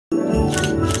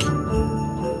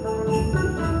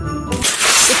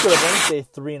with Wednesday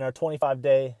 3 in our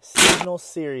 25-day seasonal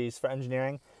series for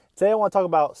engineering. Today I want to talk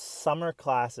about summer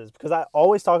classes because I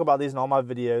always talk about these in all my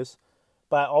videos,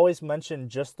 but I always mention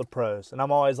just the pros. And I'm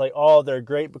always like, oh, they're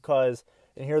great because,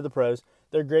 and here are the pros,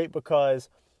 they're great because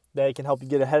they can help you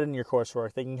get ahead in your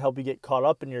coursework. They can help you get caught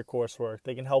up in your coursework.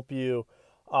 They can help you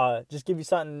just give you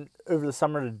something over the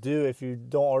summer to do if you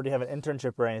don't already have an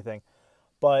internship or anything.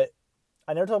 But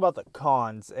I never talk about the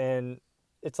cons, and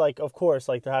it's like, of course,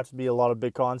 like there have to be a lot of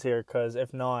big cons here because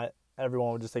if not,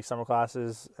 everyone would just take summer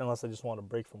classes unless they just want a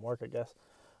break from work, I guess.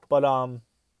 But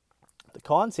the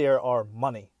cons here are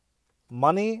money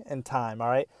and time, all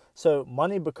right? So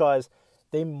money because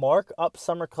they mark up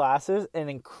summer classes an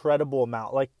incredible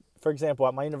amount. Like, for example,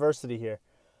 at my university here,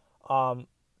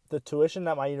 the tuition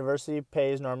that my university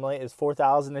pays normally is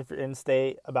 $4,000 if you're in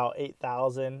state, about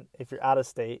 $8,000 if you're out of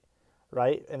state,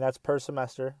 right? And that's per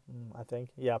semester, I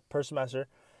think. Yeah, per semester.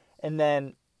 And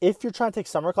then if you're trying to take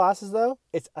summer classes, though,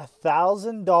 it's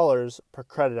 $1,000 per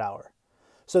credit hour.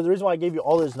 So the reason why I gave you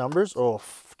all those numbers,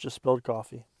 just spilled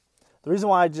coffee. The reason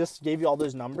why I just gave you all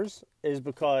those numbers is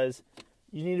because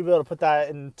you need to be able to put that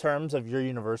in terms of your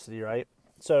university, right?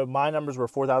 So my numbers were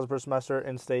 $4,000 per semester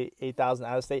in state, $8,000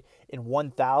 out of state, and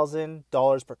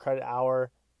 $1,000 per credit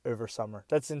hour over summer.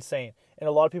 That's insane. And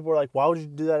a lot of people are like, why would you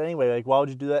do that anyway? Like, why would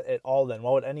you do that at all then?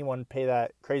 Why would anyone pay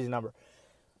that crazy number?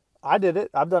 I did it.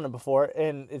 I've done it before.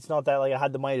 And it's not that like I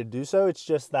had the money to do so. It's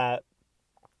just that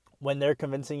when they're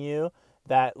convincing you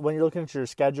that when you're looking at your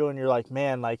schedule and you're like,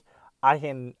 man, like I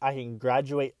can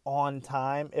graduate on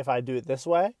time if I do it this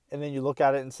way. And then you look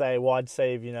at it and say, well, I'd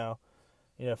save, $4,000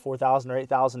 or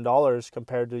 $8,000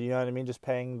 compared to, you know what I mean, just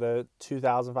paying the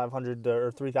 $2,500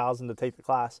 or $3,000 to take the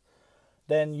class.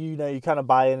 Then, you kind of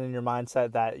buy in your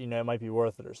mindset that, it might be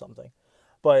worth it or something.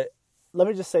 But let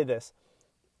me just say this.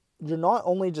 You're not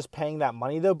only just paying that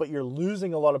money, though, but you're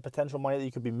losing a lot of potential money that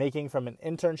you could be making from an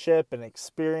internship and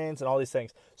experience and all these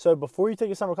things. So before you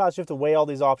take a summer class, you have to weigh all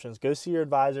these options. Go see your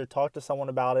advisor. Talk to someone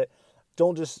about it.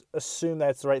 Don't just assume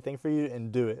that it's the right thing for you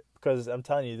and do it. Because I'm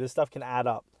telling you, this stuff can add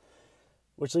up.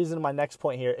 Which leads into my next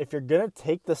point here. If you're going to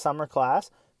take the summer class,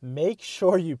 make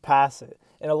sure you pass it.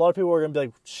 And a lot of people are going to be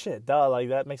like, shit, duh, like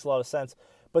that makes a lot of sense.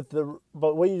 But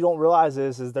what you don't realize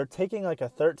is they're taking like a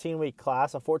 13-week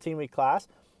class, a 14-week class,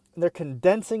 and they're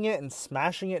condensing it and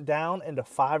smashing it down into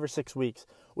 5 or 6 weeks,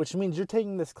 which means you're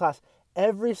taking this class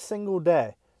every single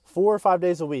day, 4 or 5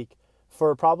 days a week,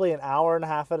 for probably an hour and a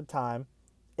half at a time.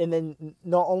 And then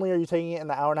not only are you taking it in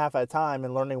an hour and a half at a time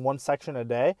and learning one section a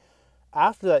day,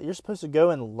 after that, you're supposed to go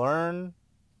and learn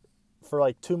for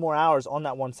like 2 more hours on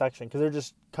that one section because they're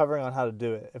just covering on how to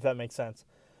do it, if that makes sense.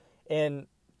 And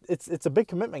it's a big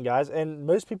commitment, guys. And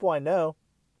most people I know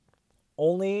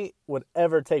only would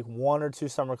ever take 1 or 2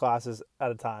 summer classes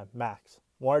at a time, max.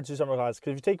 1 or 2 summer classes.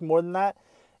 Because if you take more than that,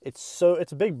 it's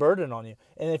a big burden on you.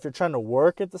 And if you're trying to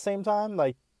work at the same time,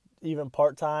 like even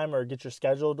part-time or get your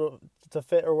schedule to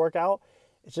fit or work out,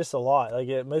 it's just a lot.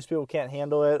 Like most people can't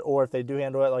handle it, or if they do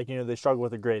handle it, they struggle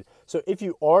with a grade. So if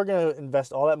you are going to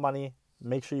invest all that money,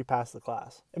 make sure you pass the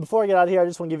class. And before I get out of here, I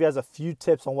just want to give you guys a few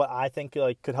tips on what I think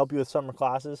could help you with summer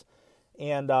classes.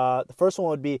 And the first one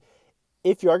would be,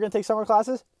 if you are going to take summer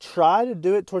classes, try to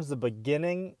do it towards the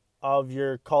beginning of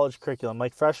your college curriculum,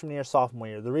 like freshman year, sophomore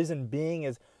year. The reason being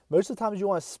is most of the times you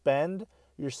want to spend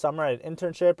your summer at an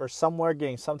internship or somewhere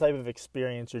getting some type of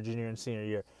experience your junior and senior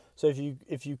year. So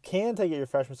if you can take it your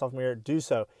freshman, sophomore year, do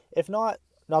so. If not,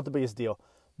 not the biggest deal.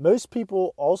 Most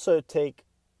people also take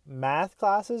math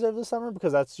classes over the summer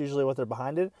because that's usually what they're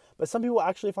behind in. But some people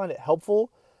actually find it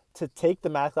helpful to take the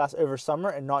math class over summer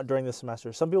and not during the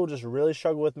semester. Some people just really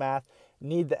struggle with math,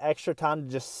 need the extra time to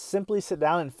just simply sit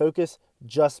down and focus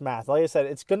just math. Like I said,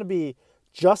 it's going to be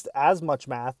just as much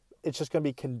math. It's just going to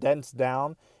be condensed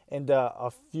down into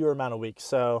a fewer amount of weeks.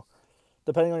 So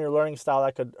depending on your learning style,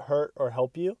 that could hurt or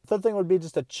help you. The third thing would be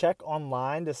just to check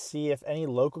online to see if any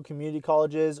local community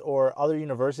colleges or other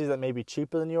universities that may be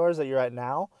cheaper than yours that you're at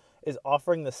now is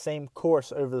offering the same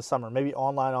course over the summer, maybe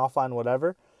online, offline,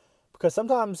 whatever. Because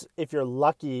sometimes if you're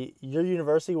lucky, your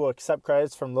university will accept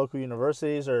credits from local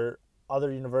universities or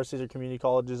other universities or community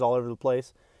colleges all over the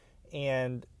place,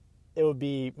 and it would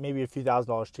be maybe a few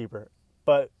 $1,000s cheaper.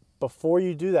 But before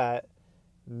you do that,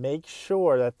 make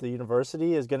sure that the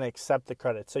university is going to accept the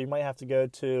credit. So you might have to go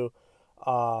to,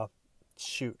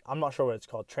 I'm not sure what it's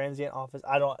called, transient office.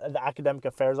 The academic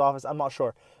affairs office. I'm not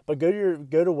sure, but go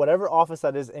to whatever office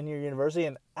that is in your university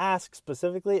and ask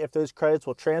specifically if those credits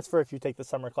will transfer if you take the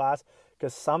summer class.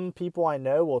 Because some people I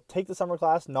know will take the summer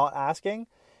class not asking,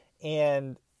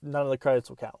 and none of the credits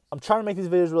will count. I'm trying to make these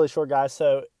videos really short, guys.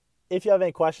 So if you have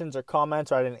any questions or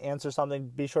comments or I didn't answer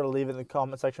something, be sure to leave it in the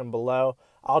comment section below.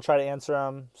 I'll try to answer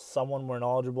them. Someone more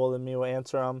knowledgeable than me will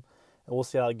answer them. And we'll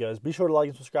see how it goes. Be sure to like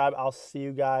and subscribe. I'll see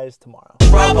you guys tomorrow.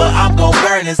 Rubber, I'm gonna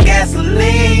burn this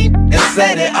gasoline and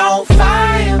set it on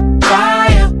fire,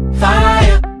 fire,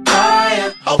 fire,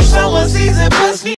 fire. Oh, summer season puts me